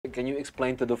Can you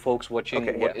explain to the folks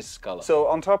watching what is Skalla? So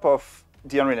on top of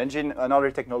the Unreal Engine,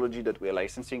 another technology that we're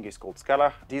licensing is called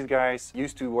Skalla. These guys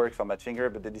used to work for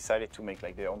MADFINGER, but they decided to make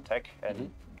like their own tech,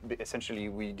 and essentially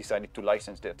we decided to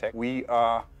license their tech. We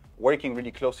are working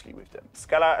really closely with them.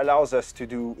 Skalla allows us to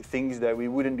do things that we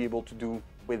wouldn't be able to do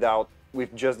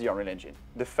with just the Unreal Engine.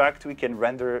 The fact we can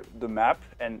render the map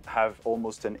and have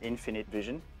almost an infinite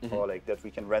vision, or like that we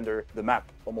can render the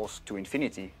map almost to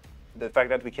infinity. The fact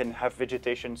that we can have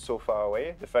vegetation so far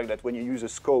away, the fact that when you use a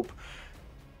scope,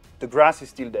 the grass is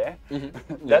still there,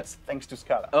 that's thanks to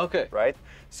Skalla. Okay. Right?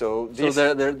 So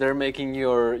they're making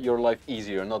your life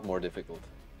easier, not more difficult.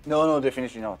 No,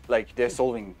 definitely not. Like, they're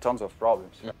solving tons of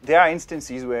problems. There are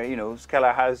instances where, you know,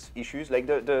 Skalla has issues. Like,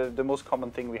 the most common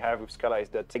thing we have with Skalla is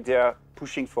that like, they are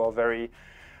pushing for very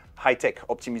high-tech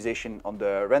optimization on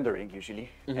the rendering, usually.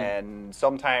 And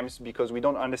sometimes, because we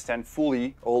don't understand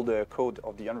fully all the code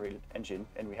of the Unreal Engine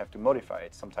and we have to modify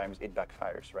it, sometimes it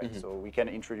backfires, right? So we can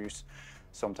introduce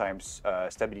sometimes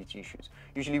stability issues.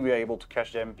 Usually we are able to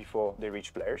catch them before they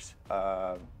reach players.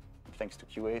 Thanks to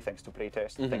QA, thanks to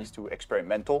playtest, thanks to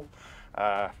experimental.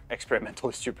 Experimental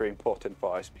is super important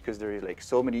for us because there is like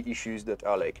so many issues that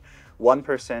are like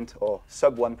 1% or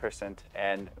sub 1%,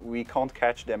 and we can't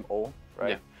catch them all,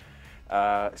 right?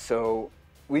 So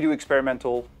we do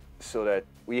experimental so that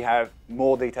we have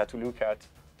more data to look at.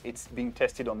 It's being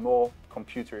tested on more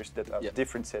computers that have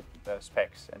different set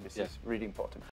specs, and this is really important.